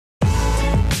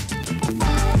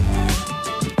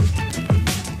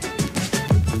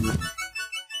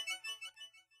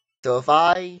So if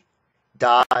I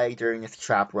die during this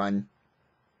trap run,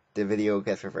 the video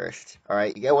gets reversed.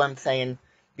 Alright, you get what I'm saying?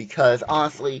 Because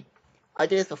honestly, I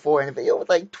did this before and the video was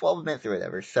like 12 minutes or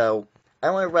whatever, so I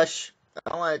don't want to rush, I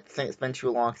don't want to spend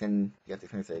too long and you have to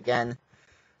finish it again.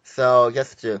 So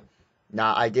just to,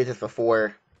 I did this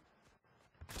before.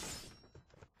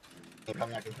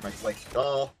 I'm not going to my switch at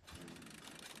all.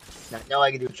 Now, I know I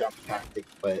can do a jump tactic,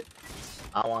 but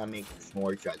I want to make this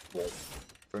more judgeable.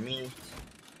 For me,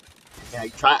 yeah,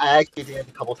 I actually did it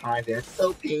a couple times and it's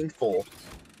so painful.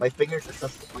 My fingers are so,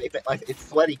 it's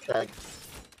sweaty because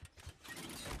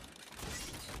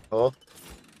oh.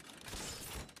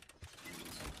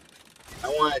 I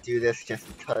want to do this just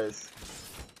because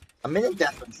I'm in a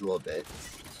death runs a little bit.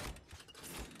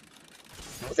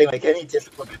 I'm saying like any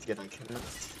discipline because I cannot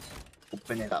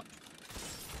open it up.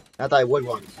 Not that I would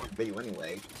want to record video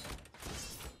anyway.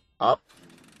 Up.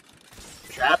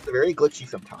 Traps are very glitchy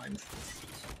sometimes.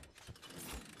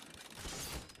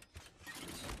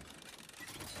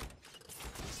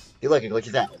 Look, it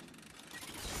glitches out.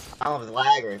 I don't know if it's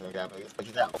lag or anything like that, but it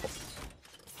glitches out.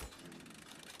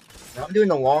 Now I'm doing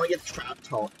the longest trap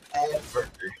tunnel ever.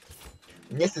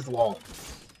 And this is long.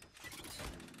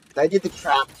 I did the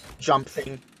trap jump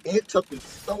thing, and it took me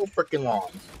so freaking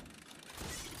long.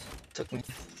 It took me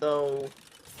so...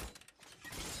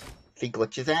 He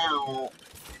glitches out.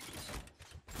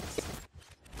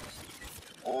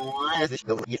 Oh, I just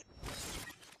glitches.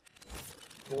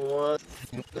 What?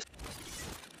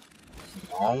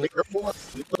 Only for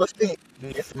plus thing.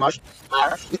 Yes, much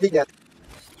higher with that.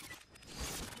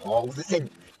 All the same.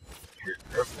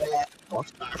 Perfect.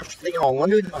 Thing on one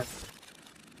dude. I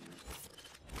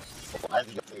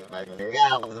think you'll back in there. Yeah,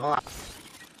 I was on.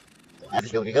 I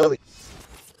think you'll go.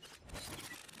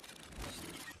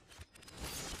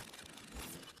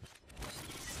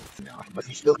 No, but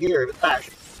he's still here. It's back.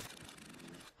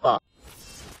 Fuck.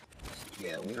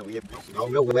 Yeah, we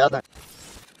don't know about that.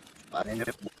 But I know.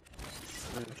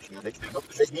 Both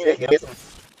the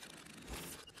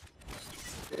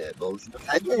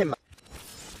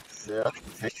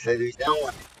so there's no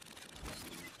one.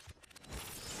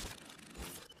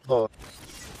 Oh,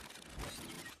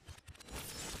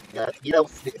 you know,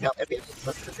 if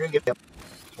it's a give them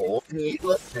both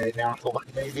needless, and now so what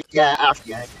they did, yeah, after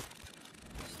that,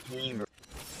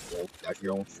 that's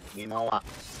your own, you know what?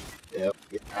 Yep,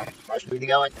 it's much to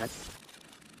go in.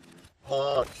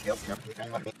 Oh, yep,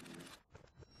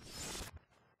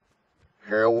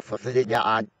 Hero for the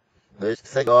god. There's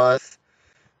the gods.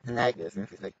 And that is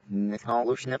like the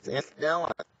conclusion of this now.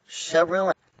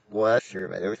 Several was sure,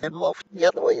 but there was no the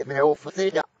other way. Hero for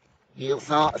the god. He's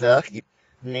not the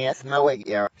next my way.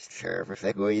 Yeah, sure for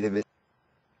the way of it.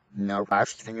 No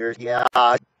rush singers. Yeah,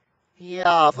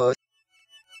 yeah, for.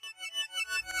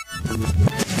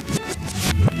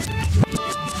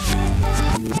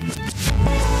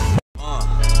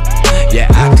 Yeah,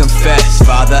 I confess,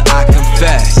 Father, I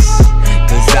confess.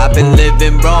 Cause I've been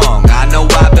living wrong, I know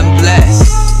I've been blessed.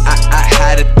 I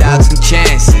had 1,000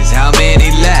 chances, how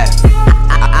many left?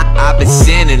 I've been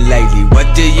sinning lately,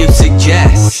 what do you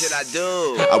suggest? What should I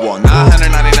do? I want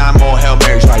 999 more Hail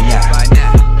Marys right now.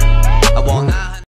 I want